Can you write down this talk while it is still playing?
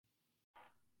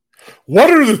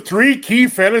What are the three key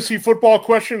fantasy football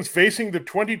questions facing the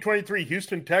 2023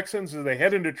 Houston Texans as they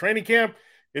head into training camp?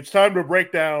 It's time to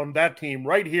break down that team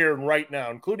right here and right now,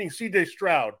 including CJ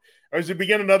Stroud, as we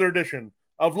begin another edition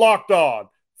of Locked On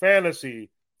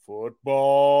Fantasy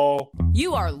Football.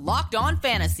 You are Locked On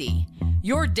Fantasy,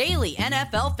 your daily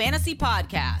NFL fantasy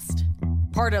podcast.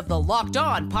 Part of the Locked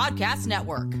On Podcast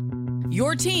Network,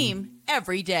 your team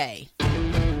every day.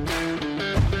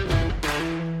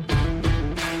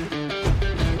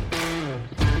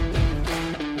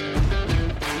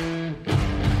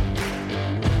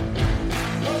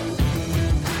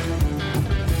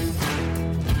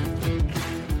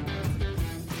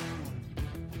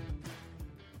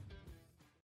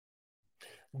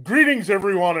 Greetings,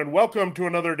 everyone, and welcome to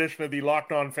another edition of the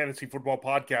Locked On Fantasy Football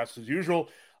Podcast. As usual,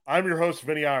 I'm your host,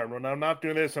 Vinny Iron. When I'm not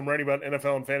doing this, I'm writing about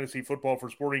NFL and fantasy football for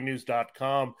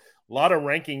sportingnews.com. A lot of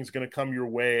rankings going to come your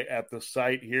way at the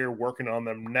site here, working on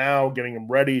them now, getting them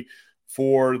ready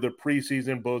for the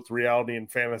preseason, both reality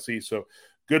and fantasy. So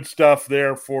good stuff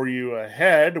there for you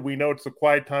ahead. We know it's the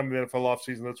quiet time of the NFL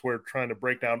offseason. That's where we're trying to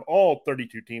break down all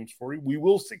 32 teams for you. We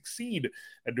will succeed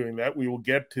at doing that. We will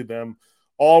get to them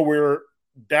all. We're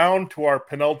down to our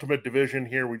penultimate division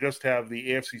here. We just have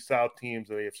the AFC South teams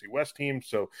and the AFC West teams.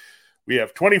 So we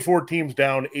have 24 teams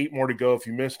down, 8 more to go. If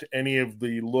you missed any of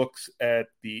the looks at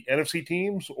the NFC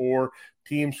teams or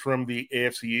teams from the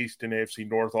AFC East and AFC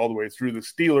North all the way through the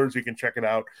Steelers, you can check it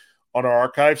out on our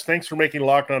archives. Thanks for making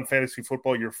Locked On Fantasy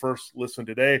Football your first listen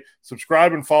today.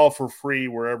 Subscribe and follow for free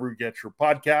wherever you get your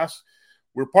podcasts.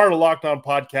 We're part of Locked On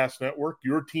Podcast Network,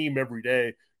 your team every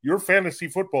day, your fantasy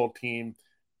football team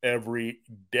every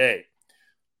day.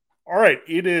 All right,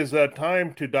 it is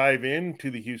time to dive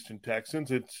into the Houston Texans.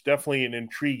 It's definitely an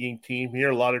intriguing team here.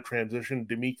 A lot of transition.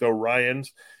 D'Amico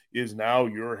Ryans is now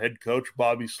your head coach.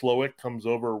 Bobby Slowick comes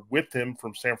over with him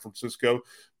from San Francisco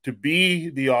to be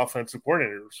the offensive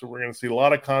coordinator. So we're going to see a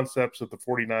lot of concepts that the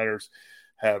 49ers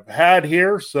have had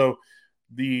here. So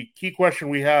the key question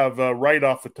we have right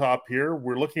off the top here,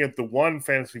 we're looking at the one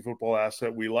fantasy football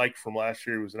asset we liked from last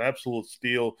year. It was an absolute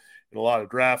steal in a lot of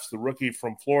drafts. The rookie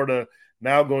from Florida,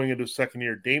 now going into his second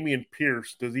year, Dameon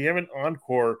Pierce. Does he have an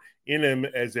encore in him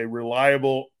as a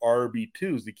reliable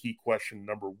RB2 is the key question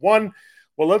number one.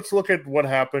 Well, let's look at what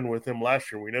happened with him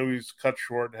last year. We know he's cut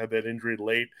short, had that injury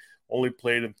late, only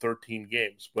played in 13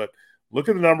 games. But look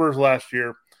at the numbers last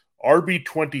year.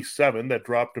 RB27, that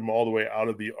dropped him all the way out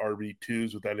of the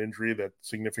RB2s with that injury, that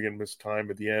significant missed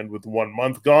time at the end with 1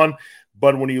 month gone.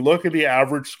 But when you look at the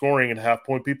average scoring in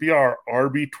half-point PPR,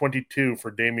 RB22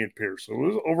 for Dameon Pierce. So it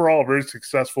was overall a very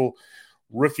successful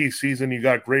rookie season. You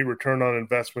got great return on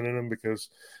investment in him because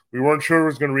we weren't sure it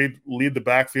was going to lead the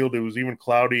backfield. It was even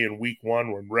cloudy in week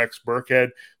one when Rex Burkhead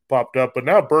popped up. But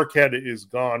now Burkhead is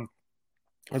gone,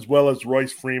 as well as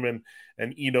Royce Freeman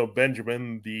and Eno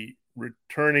Benjamin. The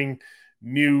returning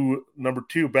new number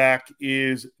 2 back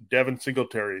is Devin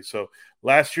Singletary. So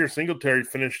last year, Singletary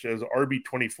finished as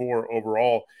RB24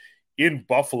 overall in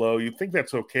Buffalo. You'd think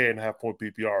that's okay in half-point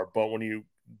PPR, but when you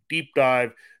deep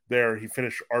dive there, he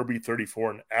finished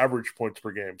RB34 in average points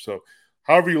per game. So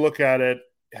however you look at it,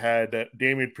 had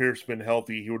Dameon Pierce been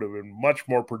healthy, he would have been much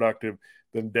more productive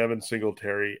than Devin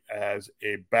Singletary as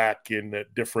a back in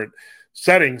different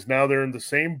settings. Now they're in the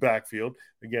same backfield.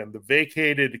 Again, the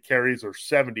vacated carries are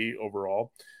 70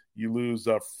 overall. You lose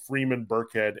Freeman,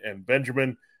 Burkhead, and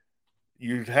Benjamin.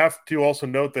 You'd have to also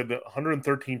note that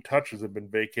 113 touches have been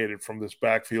vacated from this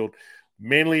backfield,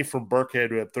 mainly from Burkhead,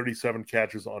 who had 37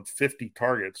 catches on 50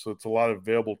 targets. So it's a lot of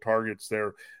available targets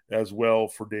there as well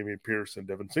for Dameon Pierce and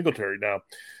Devin Singletary. Now,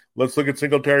 let's look at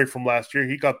Singletary from last year.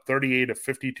 He got 38 of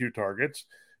 52 targets.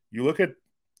 You look at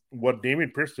what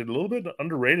Dameon Pierce did, a little bit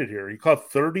underrated here. He caught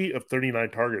 30 of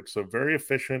 39 targets, so very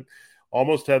efficient,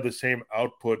 almost had the same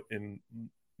output in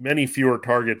many fewer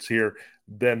targets here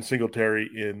than Singletary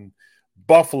in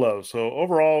Buffalo. So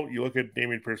overall, you look at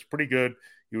Dameon Pierce, pretty good.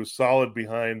 He was solid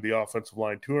behind the offensive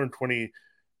line, 220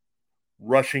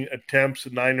 rushing attempts,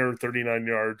 939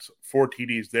 yards, 4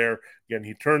 TDs there. Again,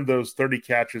 he turned those 30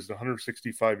 catches to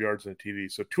 165 yards in a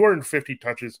TD. So 250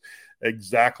 touches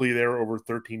exactly there over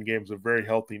 13 games, a very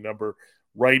healthy number,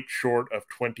 right short of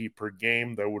 20 per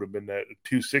game. That would have been at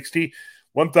 260.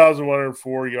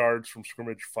 1,104 yards from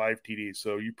scrimmage, 5 TDs.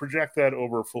 So you project that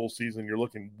over a full season, you're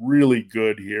looking really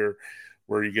good here,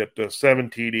 where you get 7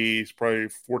 TDs, probably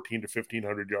 14 to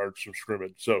 1,500 yards from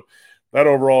scrimmage. So that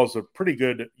overall is a pretty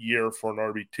good year for an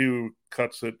RB2,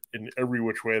 cuts it in every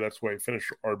which way. That's why he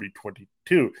finished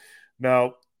RB22.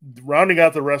 Now, rounding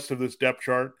out the rest of this depth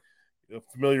chart, a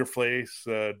familiar face,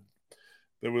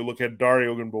 Then we look at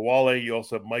Dario Ogunbowale. You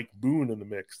also have Mike Boone in the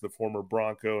mix, the former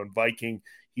Bronco and Viking.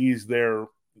 He's there.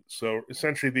 So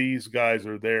essentially these guys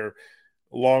are there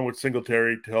along with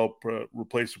Singletary to help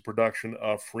replace the production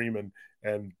of Freeman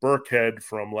and Burkhead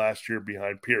from last year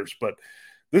behind Pierce. But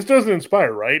this doesn't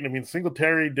inspire, right? I mean,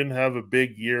 Singletary didn't have a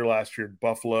big year last year in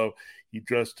Buffalo. He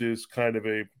just is kind of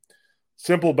a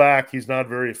simple back. He's not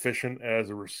very efficient as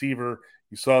a receiver.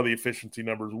 You saw the efficiency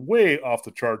numbers way off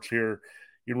the charts here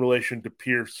in relation to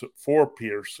Pierce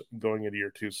going into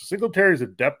year 2. So Singletary is a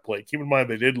depth play. Keep in mind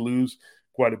they did lose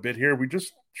quite a bit here. We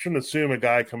just shouldn't assume a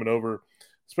guy coming over,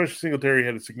 especially Singletary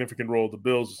had a significant role at the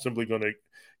Bills, is simply going to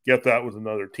get that with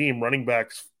another team. Running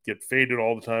backs get faded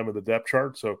all the time in the depth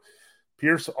chart. So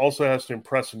Pierce also has to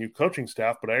impress a new coaching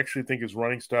staff, but I actually think his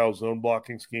running style, zone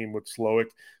blocking scheme with Slowick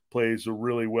plays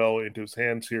really well into his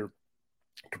hands here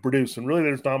to produce. And really,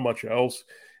 there's not much else.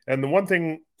 And the one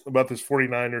thing about this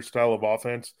 49ers style of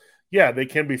offense, yeah, they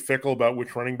can be fickle about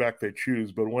which running back they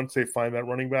choose, but once they find that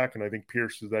running back, and I think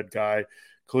Pierce is that guy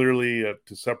clearly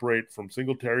to separate from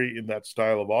Singletary in that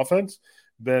style of offense,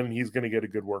 then he's going to get a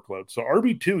good workload. So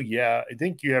RB2, yeah, I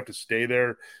think you have to stay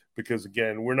there because,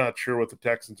 again, we're not sure what the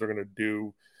Texans are going to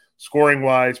do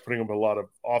scoring-wise, putting up a lot of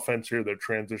offense here. They're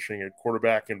transitioning at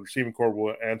quarterback and receiving core.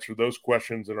 We'll answer those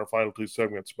questions in our final 2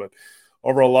 segments. But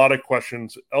over a lot of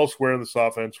questions elsewhere in this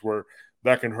offense where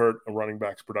that can hurt a running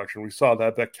back's production. We saw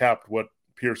that capped what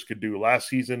Pierce could do last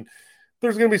season.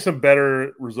 There's going to be some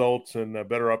better results and a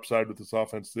better upside with this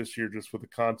offense this year, just with the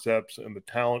concepts and the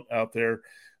talent out there.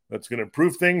 That's going to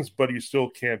improve things, but you still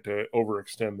can't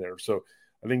overextend there. So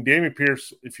I think Dameon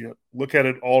Pierce, if you look at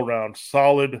it all around,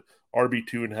 solid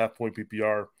RB2 and half-point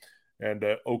PPR, and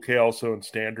okay also in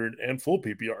standard and full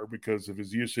PPR because of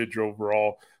his usage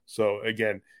overall. So,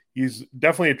 again, he's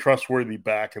definitely a trustworthy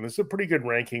back, and this is a pretty good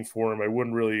ranking for him. I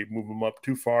wouldn't really move him up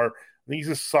too far. I think he's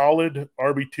a solid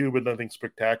RB2, but nothing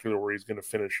spectacular where he's going to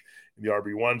finish in the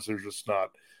RB1s. There's just not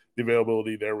the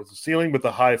availability there with the ceiling, but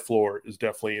the high floor is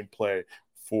definitely in play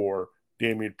for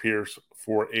Dameon Pierce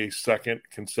for a second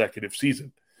consecutive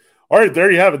season. All right,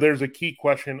 there you have it. There's a key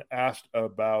question asked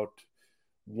about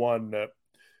one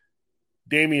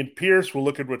Dameon Pierce. We'll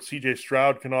look at what CJ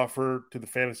Stroud can offer to the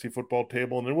fantasy football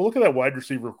table, and then we'll look at that wide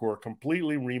receiver core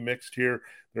completely remixed here.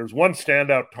 There's one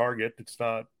standout target. It's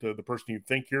not the person you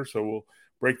think here, so we'll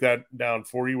break that down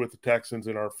for you with the Texans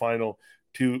in our final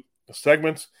 2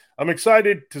 segments. I'm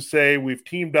excited to say we've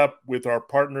teamed up with our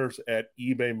partners at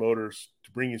eBay Motors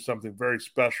to bring you something very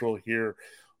special here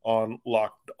on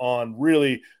Locked On.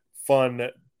 Really fun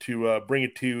to bring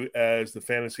it to you as the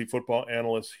fantasy football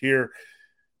analyst here.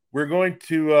 We're going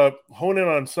to hone in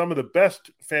on some of the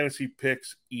best fantasy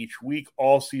picks each week,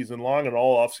 all season long and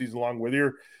all off season long. Whether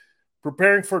you're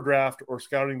preparing for draft or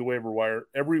scouting the waiver wire,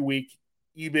 every week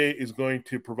eBay is going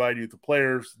to provide you the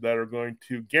players that are going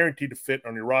to guarantee to fit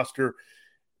on your roster.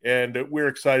 And we're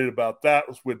excited about that.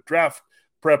 With draft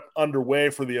prep underway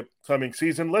for the upcoming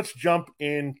season, let's jump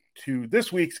into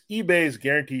this week's eBay's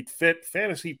Guaranteed Fit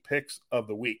Fantasy Picks of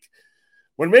the Week.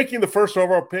 When making the first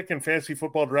overall pick in fantasy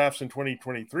football drafts in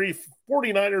 2023,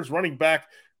 49ers running back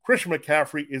Christian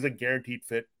McCaffrey is a guaranteed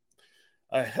fit.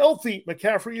 A healthy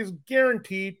McCaffrey is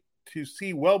guaranteed to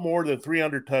see well more than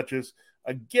 300 touches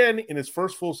again in his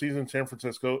first full season in San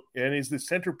Francisco and is the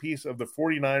centerpiece of the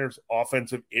 49ers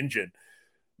offensive engine.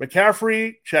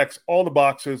 McCaffrey checks all the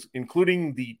boxes,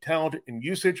 including the talent and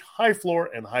usage, high floor,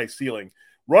 and high ceiling.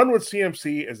 Run with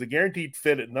CMC as the guaranteed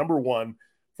fit at number 1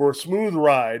 for a smooth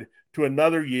ride to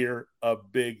another year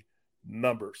of big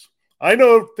numbers. I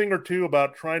know a thing or two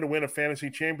about trying to win a fantasy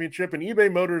championship, and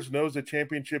eBay Motors knows the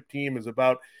championship team is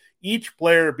about each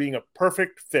player being a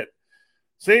perfect fit.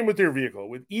 Same with your vehicle.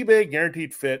 With eBay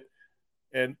Guaranteed Fit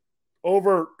and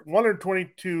over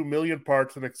 122 million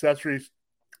parts and accessories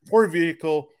for your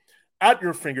vehicle at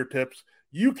your fingertips,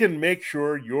 you can make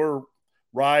sure your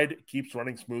ride keeps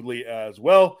running smoothly as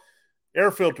well. Air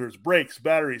filters, brakes,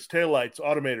 batteries, taillights,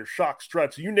 automators, shocks,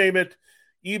 struts, you name it,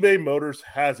 eBay Motors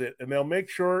has it, and they'll make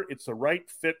sure it's the right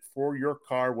fit for your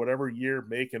car, whatever year,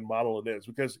 make, and model it is,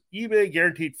 because eBay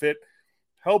Guaranteed Fit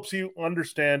helps you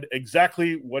understand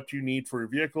exactly what you need for your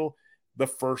vehicle the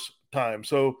first time.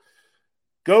 So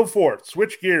go for it.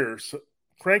 Switch gears,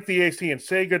 crank the AC, and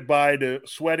say goodbye to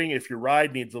sweating if your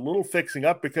ride needs a little fixing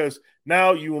up, because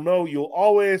now you will know you'll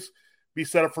always be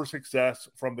set up for success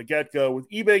from the get-go. With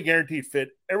eBay Guaranteed Fit,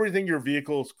 everything your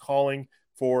vehicle is calling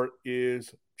for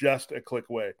is just a click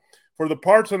away. For the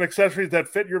parts and accessories that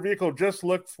fit your vehicle, just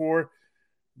look for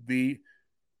the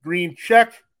green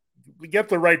check. Get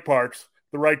the right parts,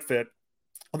 the right fit,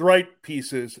 the right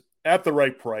pieces at the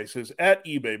right prices at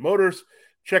eBay Motors.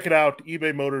 Check it out,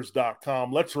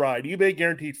 ebaymotors.com. Let's ride. eBay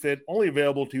Guaranteed Fit, only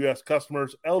available to U.S.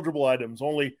 customers. Eligible items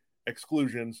only.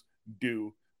 Exclusions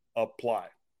do apply.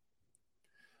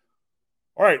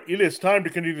 All right, it is time to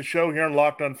continue the show here on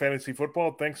Locked On Fantasy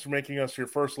Football. Thanks for making us your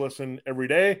first listen every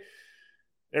day.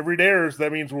 Every dayers,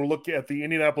 that means we'll look at the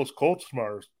Indianapolis Colts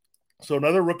tomorrow. So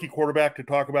another rookie quarterback to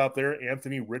talk about there,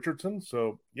 Anthony Richardson.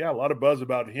 So, yeah, a lot of buzz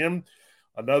about him.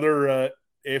 Another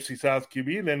AFC South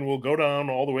QB. Then we'll go down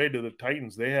all the way to the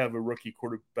Titans. They have a rookie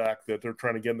quarterback that they're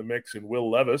trying to get in the mix in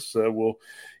Will Levis. We'll,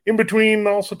 in between,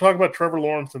 also talk about Trevor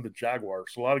Lawrence and the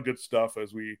Jaguars. So a lot of good stuff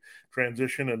as we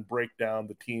transition and break down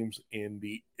the teams in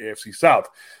the AFC South.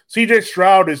 CJ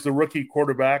Stroud is the rookie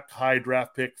quarterback, high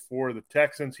draft pick for the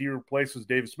Texans. He replaces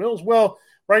Davis Mills. Well,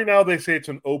 right now they say it's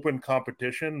an open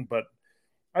competition, but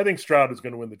I think Stroud is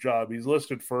going to win the job. He's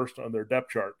listed first on their depth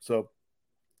chart. So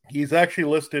he's actually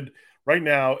listed right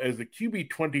now as the QB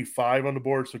 25 on the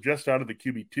board, so just out of the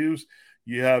QB2s.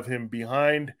 You have him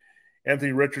behind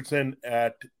Anthony Richardson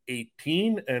at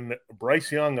 18 and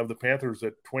Bryce Young of the Panthers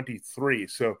at 23.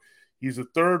 So he's the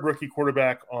third rookie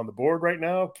quarterback on the board right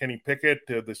now. Kenny Pickett,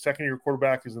 the second-year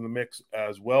quarterback, is in the mix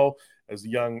as well as the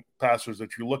young passers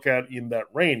that you look at in that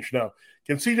range. Now,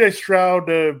 can C.J. Stroud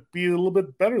be a little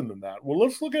bit better than that? Well,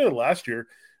 let's look at it last year.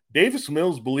 Davis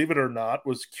Mills, believe it or not,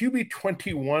 was QB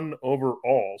 21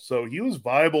 overall. So he was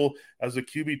viable as a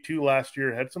QB2 last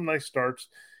year, had some nice starts.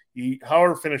 He,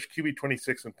 however, finished QB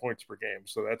 26 in points per game.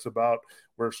 So that's about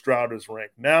where Stroud is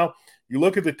ranked. Now, you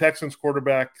look at the Texans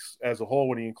quarterbacks as a whole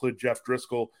when you include Jeff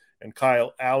Driscoll and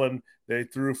Kyle Allen. They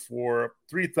threw for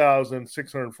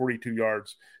 3,642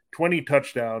 yards, 20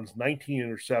 touchdowns, 19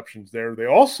 interceptions there. They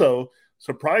also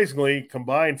surprisingly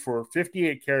combined for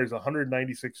 58 carries,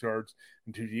 196 yards,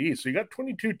 and 2 TDs. So you got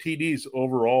 22 TDs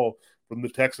overall from the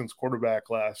Texans quarterback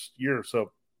last year.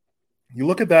 So you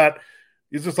look at that.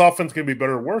 Is this offense going to be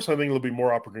better or worse? I think there'll be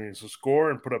more opportunities to score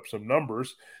and put up some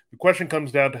numbers. The question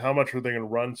comes down to how much are they going to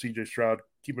run CJ Stroud.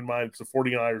 Keep in mind, it's the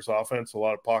 49ers offense, a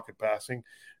lot of pocket passing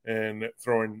and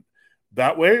throwing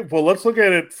that way. Well, let's look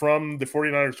at it from the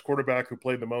 49ers quarterback who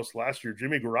played the most last year,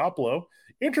 Jimmy Garoppolo.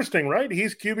 Interesting, right?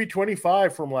 He's QB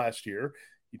 25 from last year.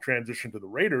 He transitioned to the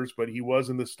Raiders, but he was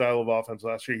in this style of offense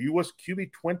last year. He was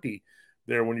QB 20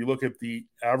 there when you look at the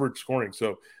average scoring.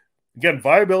 So, again,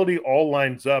 viability all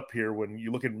lines up here when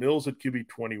you look at Mills at QB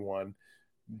 21,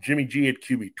 Jimmy G at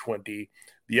QB 20,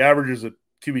 the averages at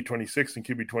QB 26 and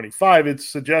QB 25. It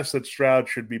suggests that Stroud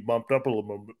should be bumped up a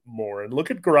little bit more. And look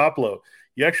at Garoppolo.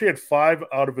 He actually had 5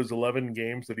 out of his 11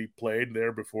 games that he played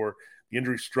there before the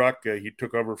injury struck. He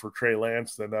took over for Trey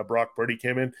Lance. Then Brock Purdy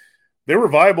came in. They were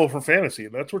viable for fantasy.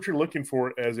 And that's what you're looking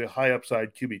for as a high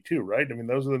upside QB2, right? I mean,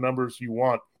 those are the numbers you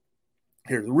want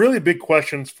here. The really big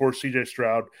questions for CJ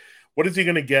Stroud. What is he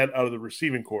going to get out of the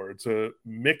receiving corps? It's a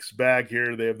mixed bag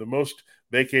here. They have the most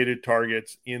vacated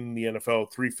targets in the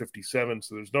NFL, 357.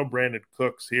 So there's no Brandon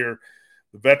Cooks here.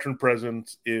 The veteran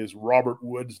presence is Robert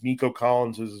Woods. Nico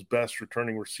Collins is his best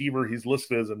returning receiver. He's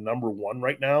listed as a number 1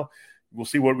 right now. We'll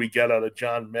see what we get out of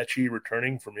John Mechie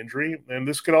returning from injury. And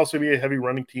this could also be a heavy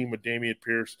running team with Dameon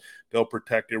Pierce. They'll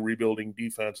protect a rebuilding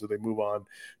defense as they move on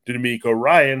to D'Amico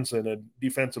Ryans, and a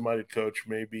defensive-minded coach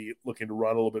may be looking to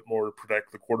run a little bit more to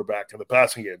protect the quarterback in the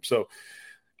passing game. So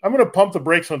I'm going to pump the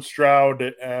brakes on Stroud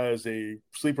as a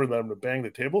sleeper that I'm going to bang the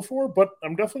table for, but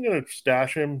I'm definitely going to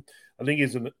stash him. I think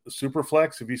he's a super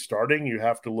flex. If he's starting, you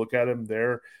have to look at him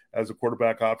there as a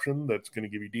quarterback option that's going to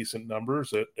give you decent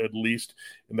numbers, at least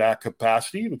in that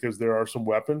capacity, because there are some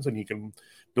weapons and he can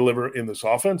deliver in this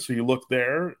offense. So you look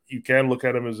there, you can look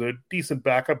at him as a decent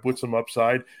backup with some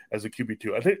upside as a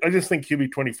QB2. I just think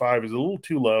QB 25 is a little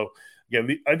too low.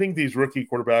 Again, I think these rookie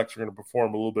quarterbacks are going to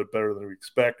perform a little bit better than we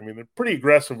expect. I mean, they're pretty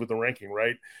aggressive with the ranking,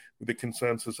 right? With the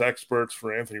consensus experts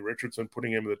for Anthony Richardson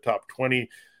putting him in the top 20,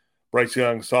 Bryce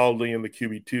Young solidly in the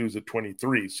QB2s at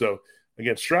 23. So,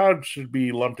 again, Stroud should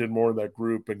be lumped in more in that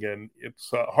group. Again,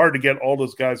 it's hard to get all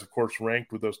those guys, of course,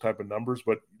 ranked with those type of numbers,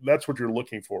 but that's what you're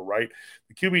looking for, right?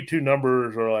 The QB2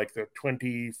 numbers are like the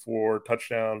 24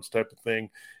 touchdowns type of thing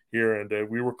here, and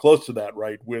we were close to that,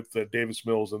 right, with Davis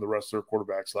Mills and the rest of their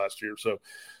quarterbacks last year. So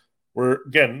we're,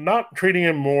 again, not treating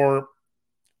him more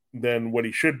than what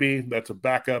he should be. That's a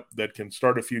backup that can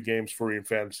start a few games for you in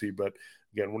fantasy, but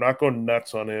again, we're not going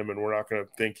nuts on him, and we're not going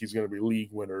to think he's going to be a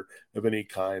league winner of any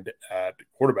kind at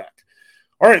quarterback.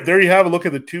 All right, there you have a look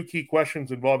at the 2 key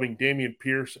questions involving Dameon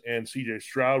Pierce and CJ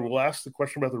Stroud. We'll ask the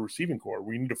question about the receiving corps.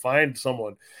 We need to find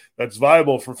someone that's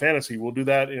viable for fantasy. We'll do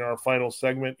that in our final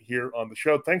segment here on the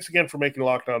show. Thanks again for making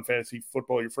Locked On Fantasy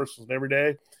Football your first listen every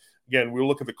day. Again, we'll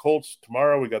look at the Colts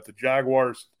tomorrow. We got the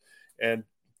Jaguars and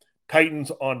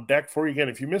Titans on deck for you. Again,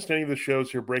 if you missed any of the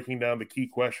shows here breaking down the key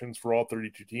questions for all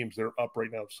 32 teams, they're up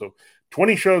right now. So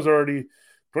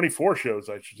 24 shows,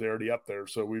 I should say, already up there.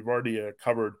 So we've already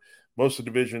covered most of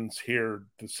the divisions here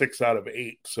to 6 out of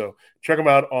 8. So check them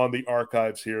out on the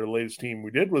archives here. The latest team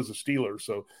we did was the Steelers.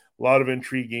 So a lot of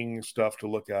intriguing stuff to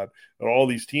look at all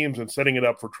these teams and setting it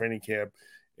up for training camp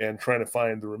and trying to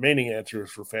find the remaining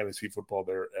answers for fantasy football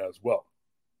there as well.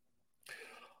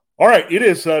 All right, it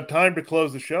is time to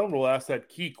close the show. We'll ask that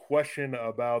key question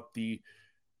about the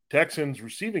Texans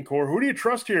receiving core. Who do you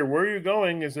trust here? Where are you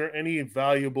going? Is there any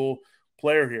valuable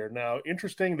player here? Now,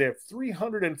 interesting, they have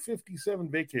 357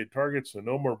 vacated targets, so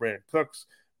no more Brandon Cooks,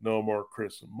 no more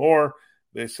Chris Moore.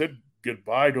 They said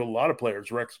goodbye to a lot of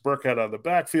players. Rex Burkhead out of the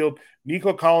backfield.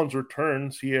 Nico Collins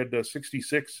returns. He had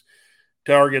 66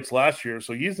 targets last year,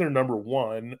 so he's their number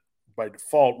one by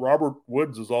default. Robert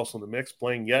Woods is also in the mix,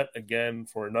 playing yet again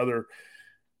for another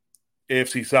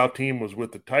AFC South team, was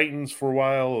with the Titans for a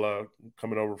while,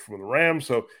 coming over from the Rams.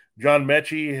 So John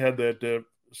Mechie had that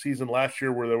season last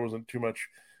year where there wasn't too much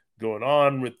going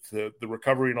on with the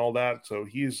recovery and all that. So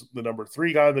he's the number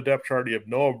 3 guy on the depth chart. You have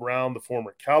Noah Brown, the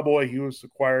former Cowboy. He was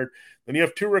acquired. Then you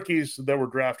have 2 rookies that were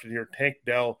drafted here, Tank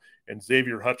Dell and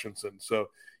Xavier Hutchinson. So,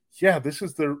 yeah, this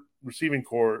is the receiving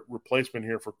core replacement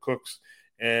here for Cooks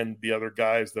and the other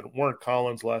guys that weren't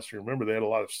Collins last year. Remember, they had a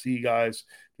lot of C guys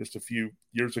just a few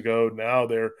years ago. Now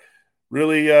they're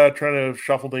really trying to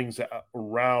shuffle things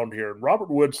around here.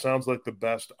 Robert Woods sounds like the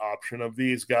best option of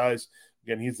these guys.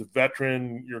 Again, he's a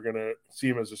veteran. You're going to see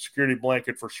him as a security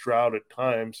blanket for Stroud at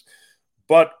times.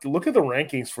 But look at the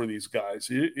rankings for these guys.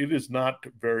 It is not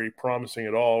very promising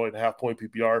at all in half-point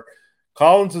PPR.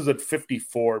 Collins is at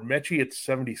 54, Mechie at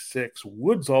 76,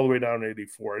 Woods all the way down to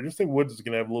 84. I just think Woods is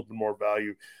going to have a little bit more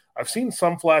value. I've seen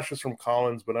some flashes from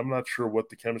Collins, but I'm not sure what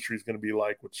the chemistry is going to be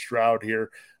like with Stroud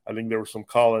here. I think there was some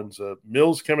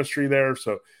Collins-Mills chemistry there.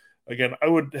 So, again, I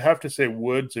would have to say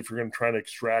Woods if you're going to try to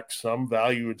extract some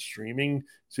value in streaming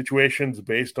situations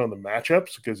based on the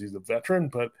matchups because he's a veteran,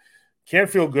 but can't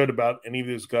feel good about any of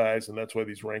these guys, and that's why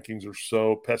these rankings are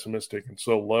so pessimistic and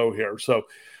so low here. So,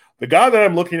 the guy that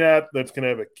I'm looking at that's going to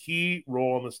have a key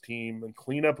role on this team and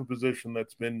clean up a position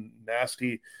that's been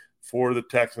nasty for the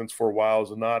Texans for a while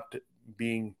is not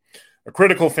being a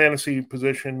critical fantasy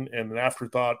position and an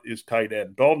afterthought is tight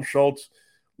end. Dalton Schultz,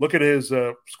 look at his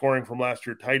scoring from last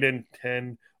year. Tight end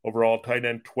 10 overall, tight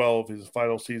end 12 his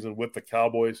final season with the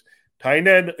Cowboys. Tight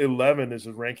end 11 is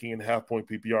his ranking in half-point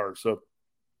PPR. So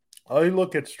I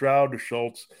look at Stroud to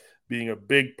Schultz being a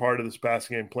big part of this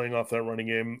passing game, playing off that running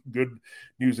game. Good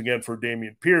news again for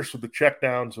Dameon Pierce with the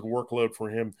checkdowns and workload for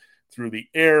him through the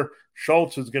air.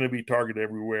 Schultz is going to be targeted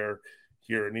everywhere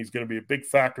here, and he's going to be a big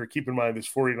factor. Keep in mind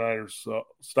this 49ers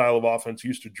style of offense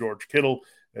used to George Kittle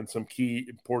and some key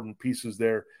important pieces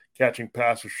there. Catching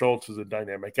passes, Schultz is a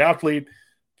dynamic athlete.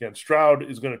 Again, Stroud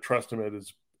is going to trust him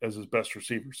as his best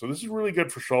receiver. So this is really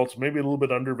good for Schultz, maybe a little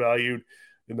bit undervalued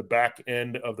in the back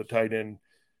end of the tight end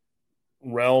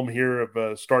realm here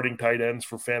of starting tight ends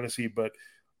for fantasy. But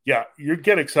yeah, you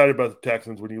get excited about the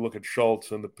Texans when you look at Schultz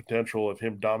and the potential of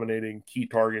him dominating key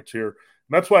targets here. And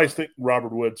that's why I think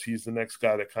Robert Woods, he's the next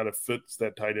guy that kind of fits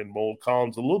that tight end mold.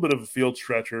 Collins, a little bit of a field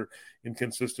stretcher,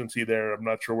 inconsistency there. I'm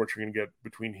not sure what you're going to get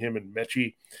between him and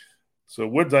Mechie. So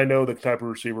Woods, I know the type of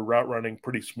receiver, route running,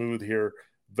 pretty smooth here.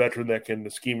 Veteran that can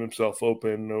scheme himself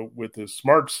open with his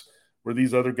smarts, where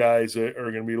these other guys are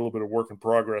going to be a little bit of work in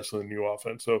progress in the new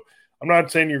offense. So I'm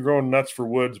not saying you're going nuts for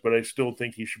Woods, but I still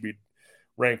think he should be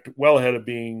ranked well ahead of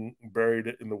being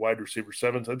buried in the wide receiver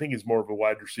 7s. I think he's more of a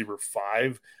wide receiver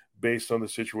 5 based on the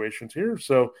situations here.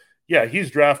 So, yeah, he's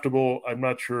draftable. I'm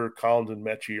not sure Collins and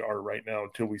Mechie are right now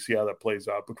until we see how that plays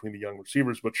out between the young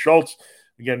receivers. But Schultz,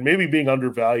 again, maybe being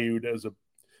undervalued as a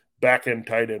back-end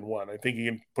tight end 1. I think he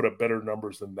can put up better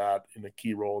numbers than that in a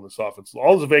key role in this offense.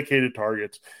 All the vacated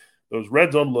targets, those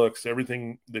red zone looks,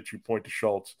 everything that you point to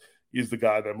Schultz, is the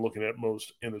guy that I'm looking at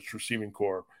most in this receiving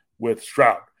core with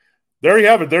Stroud. There you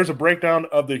have it. There's a breakdown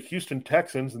of the Houston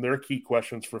Texans and their key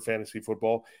questions for fantasy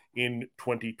football in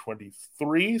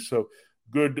 2023. So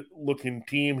good-looking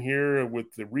team here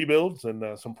with the rebuilds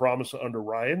and some promise under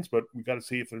Ryans, but we got to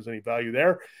see if there's any value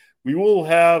there. We will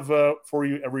have for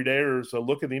you every day is a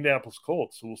look at the Indianapolis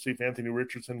Colts. So we'll see if Anthony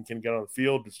Richardson can get on the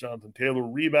field. Does Jonathan Taylor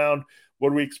rebound? What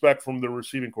do we expect from the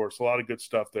receiving corps? So a lot of good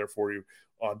stuff there for you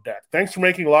on deck. Thanks for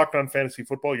making Locked On Fantasy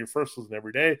Football your first listen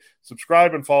every day.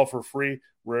 Subscribe and follow for free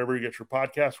wherever you get your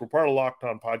podcasts. We're part of Locked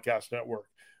On Podcast Network,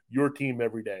 your team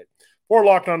every day. For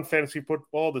Locked On Fantasy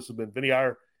Football, this has been Vinny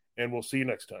Iyer, and we'll see you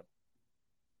next time.